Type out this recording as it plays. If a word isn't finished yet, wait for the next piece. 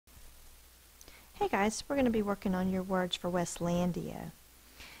Hey guys, we're going to be working on your words for Westlandia.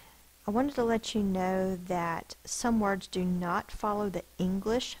 I wanted to let you know that some words do not follow the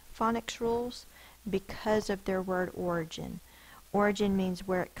English phonics rules because of their word origin. Origin means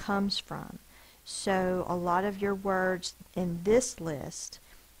where it comes from. So a lot of your words in this list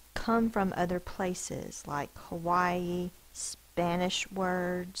come from other places like Hawaii, Spanish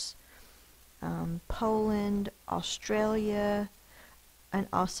words, Poland, Australia, and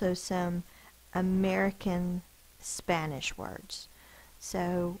also some American Spanish words.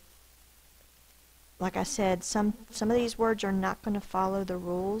 So, like I said, some of these words are not going to follow the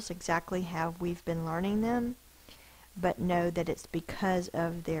rules exactly how we've been learning them, but know that it's because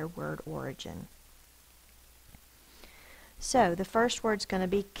of their word origin. So, the first word's going to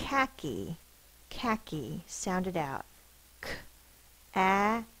be khaki. Khaki, sound it out.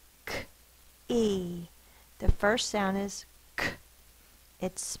 K-A-K-E. The first sound is k.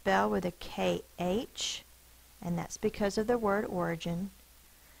 It's spelled with a K-H, and that's because of the word origin.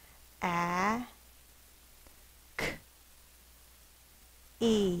 A-K-E.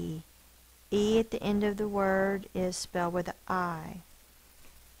 E at the end of the word is spelled with an I.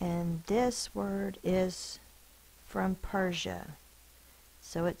 And this word is from Persia,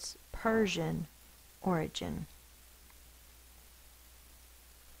 so it's Persian origin.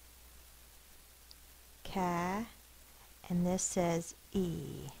 Ka, and this says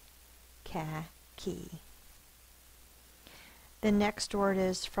E, khaki. The next word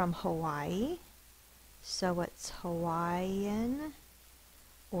is from Hawaii, so it's Hawaiian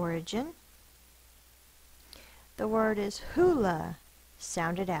origin. The word is hula,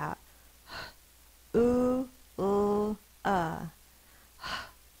 sound it out. Ooh, ooh,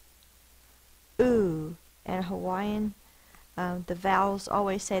 ooh. And Hawaiian, the vowels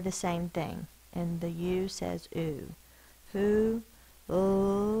always say the same thing, and the U says oo. Who,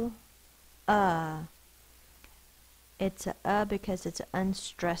 It's a because it's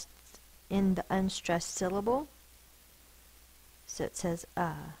unstressed in the unstressed syllable, so it says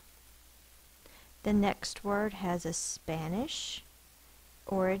The next word has a Spanish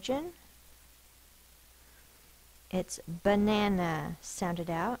origin. It's banana, sound it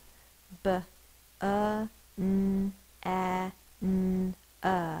out. B-a-n-a-n-a.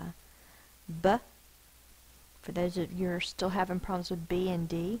 B. For those of you who are still having problems with B and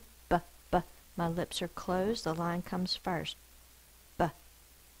D, b. My lips are closed, the line comes first. B.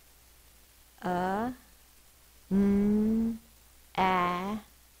 A. N. A.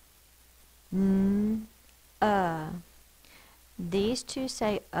 N. A. These two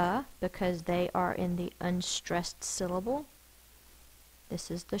say because they are in the unstressed syllable.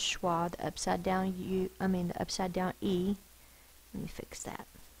 This is the schwa, the upside down the upside down E. Let me fix that.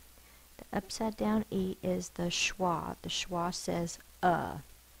 The upside down E is the schwa. The schwa says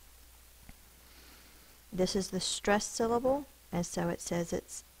This is the stressed syllable, and so it says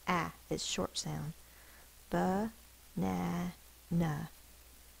it's a. It's short sound. Ba-na-na.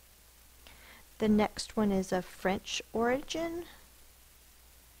 The next one is of French origin.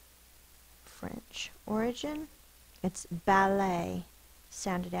 French origin. It's ballet.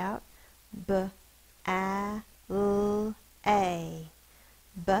 Sound it out. B-a-l-a.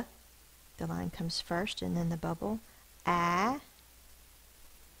 B. The line comes first, and then the bubble. A.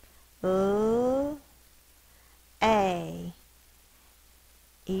 L. A.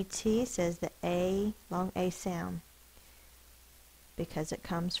 E-T says the A, long A sound, because it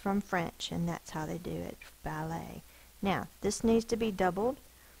comes from French, and that's how they do it, ballet. Now, this needs to be doubled,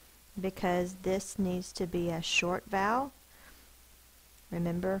 because this needs to be a short vowel.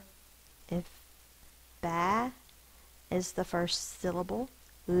 Remember, if ba is the first syllable,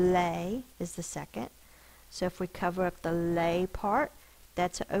 lay is the second. So if we cover up the lay part,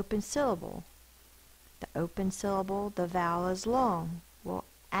 that's an open syllable. The open syllable, the vowel is long. Well,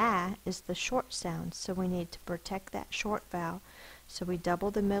 a is the short sound, so we need to protect that short vowel. So we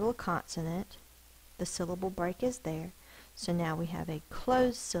double the middle consonant. The syllable break is there. So now we have a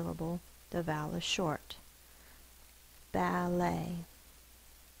closed syllable. The vowel is short. Ballet.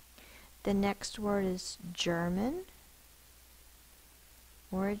 The next word is German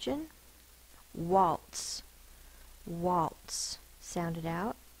origin. Waltz. Waltz. Sound it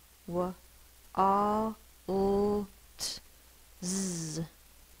out. W-a-l-t-z.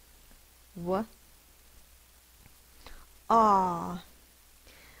 Ah.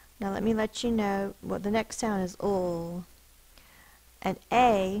 Now let me let you know what the next sound is. Ul. An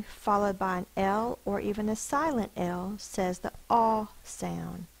A followed by an L or even a silent L says the ah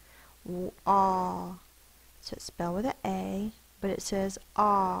sound. Ah. So it's spelled with an A, but it says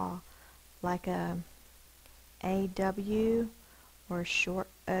ah, like a AW or short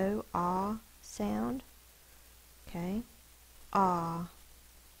O, ah. sound. Okay. Ah.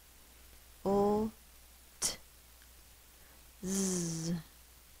 T. Z.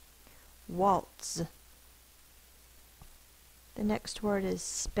 Waltz. The next word is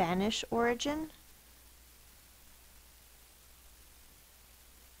Spanish origin.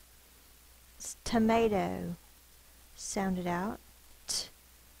 It's tomato. Sound it out. T.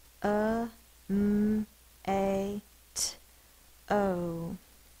 A. T. O.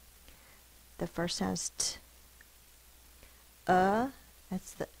 The first sound is T.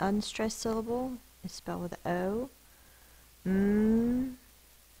 That's the unstressed syllable. It's spelled with O.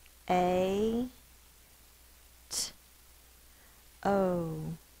 A. T. O.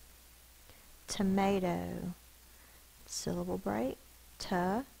 Tomato. Syllable break.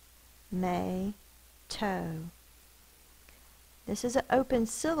 To. May. To. This is an open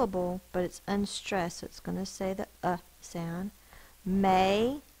syllable, but it's unstressed, so it's going to say the sound.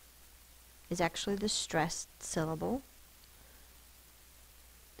 May is actually the stressed syllable,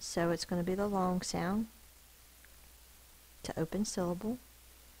 so it's going to be the long sound to open syllable.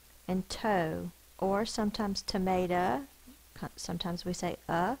 And toe, or sometimes tomato, sometimes we say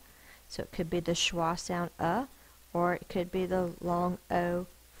so it could be the schwa sound or it could be the long O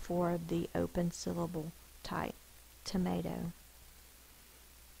for the open syllable type, tomato.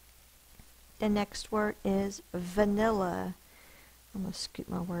 The next word is vanilla. I'm going to scoot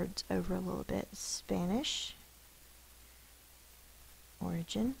my words over a little bit. Spanish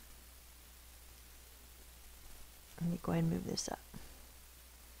origin. Let me go ahead and move this up.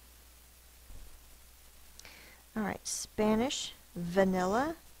 Alright, Spanish,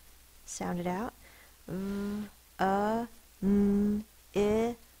 vanilla. Sound it out.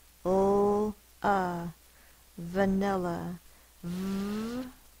 Vanilla.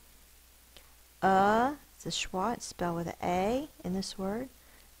 It's a schwa. It's spelled with an A in this word.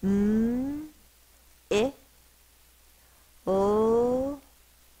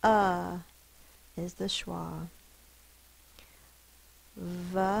 Is the schwa.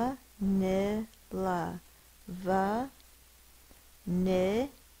 Vanilla.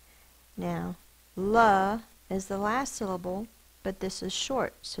 Now, la is the last syllable, but this is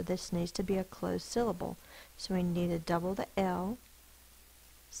short, so this needs to be a closed syllable. So we need to double the L.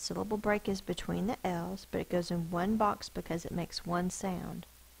 Syllable break is between the L's, but it goes in one box because it makes one sound.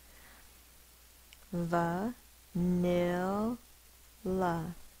 Vanilla.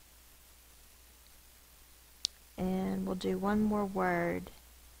 And we'll do one more word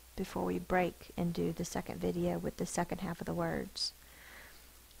before we break and do the second video with the second half of the words.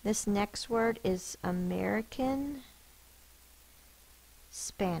 This next word is American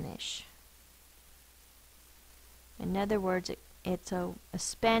Spanish. In other words, it's a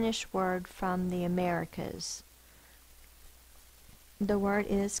Spanish word from the Americas. The word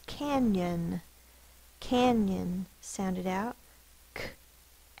is canyon. Canyon. Sound it out.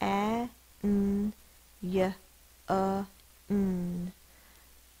 K-A-N-Y-A-N.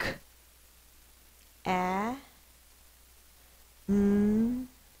 K-A-N-Y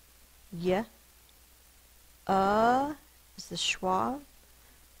is the schwa.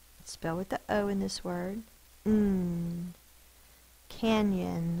 It's spelled with the O in this word.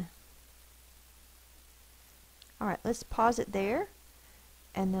 Canyon. Alright, let's pause it there,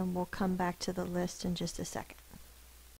 and then we'll come back to the list in just a second.